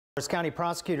Morris County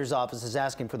Prosecutor's Office is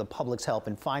asking for the public's help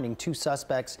in finding two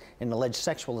suspects in an alleged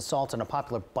sexual assault on a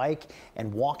popular bike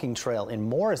and walking trail in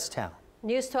Morristown.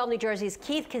 News 12 New Jersey's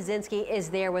Keith Kaczynski is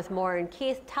there with more. And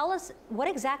Keith, tell us what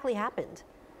exactly happened.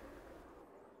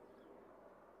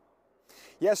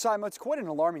 Yes, Simon, it's quite an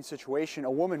alarming situation.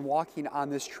 A woman walking on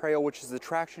this trail, which is the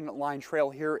traction line trail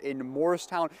here in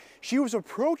Morristown. She was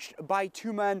approached by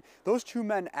two men. Those two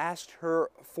men asked her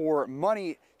for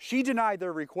money. She denied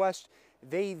their request.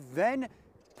 They then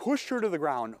pushed her to the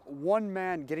ground. One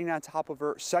man getting on top of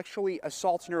her, sexually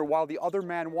assaulting her while the other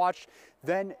man watched.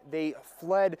 Then they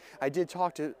fled. I did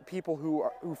talk to people who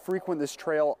frequent this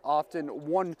trail often.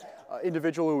 One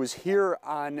individual who was here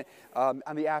on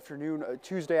the afternoon,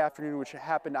 Tuesday afternoon, which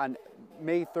happened on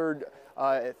May 3rd,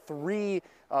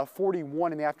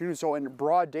 3:41 in the afternoon, so in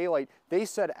broad daylight. They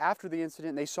said after the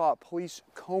incident they saw police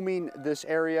combing this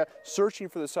area, searching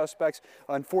for the suspects.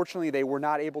 Unfortunately, they were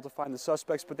not able to find the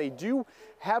suspects, but they do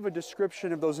have a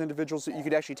description of those individuals that you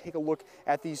could actually take a look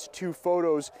at these two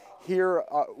photos here,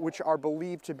 which are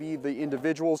believed to be the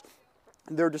individuals.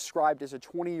 They're described as a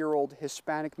 20-year-old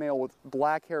Hispanic male with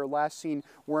black hair, last seen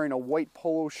wearing a white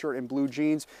polo shirt and blue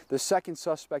jeans. The second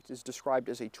suspect is described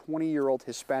as a 20-year-old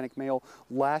Hispanic male,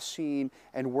 last seen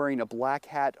and wearing a black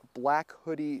hat, black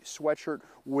hoodie, sweatshirt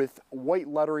with white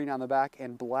lettering on the back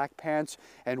and black pants.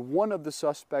 And one of the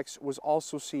suspects was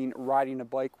also seen riding a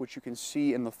bike, which you can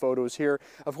see in the photos here.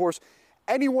 Of course,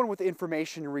 anyone with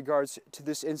information in regards to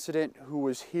this incident who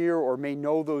was here or may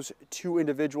know those two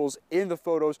individuals in the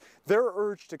photos, they're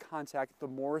urged to contact the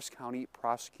Morris County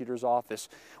Prosecutor's Office.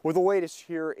 With the latest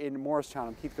here in Morristown,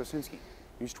 I'm Keith Kaczynski,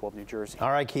 News 12 New Jersey. All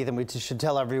right, Keith, and we should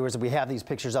tell our viewers that we have these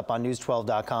pictures up on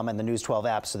news12.com and the News 12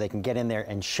 app so they can get in there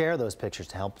and share those pictures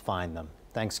to help find them.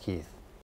 Thanks, Keith.